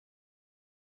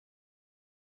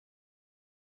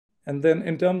And then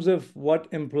in terms of what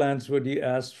implants would you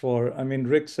ask for? I mean,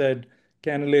 Rick said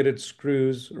cannulated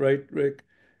screws, right, Rick?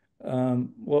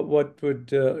 What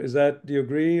would is that? Do you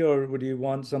agree, or would you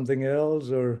want something else,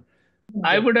 or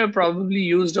I what? would have probably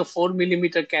used a 4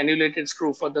 millimeter cannulated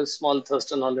screw for the small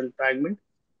Thurston Holland fragment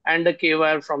and a K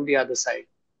wire from the other side.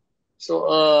 So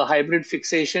a hybrid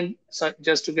fixation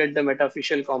just to get the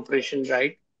metaphyseal compression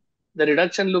right. The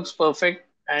reduction looks perfect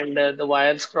and the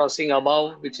wires crossing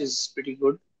above, which is pretty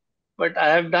good. But I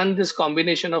have done this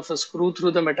combination of a screw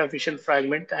through the metaphyseal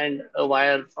fragment and a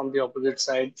wire from the opposite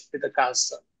side with a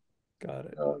cast. Got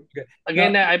it. Uh, Okay.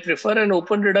 Again, Now, I prefer an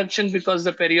open reduction because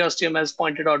the periosteum, as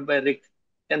pointed out by Rick,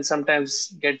 can sometimes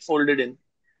get folded in.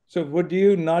 so would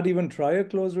you not even try a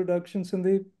closed reduction,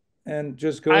 Sandeep, and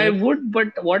just go I ahead? would,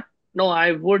 but what? No,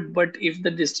 I would, but if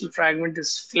the distal fragment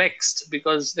is flexed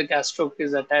because the gastroc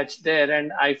is attached there,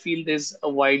 and I feel there's a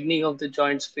widening of the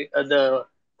joints, the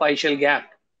facial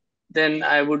gap, then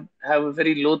I would have a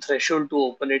very low threshold to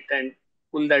open it and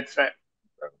pull that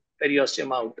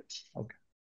periosteum out. Okay.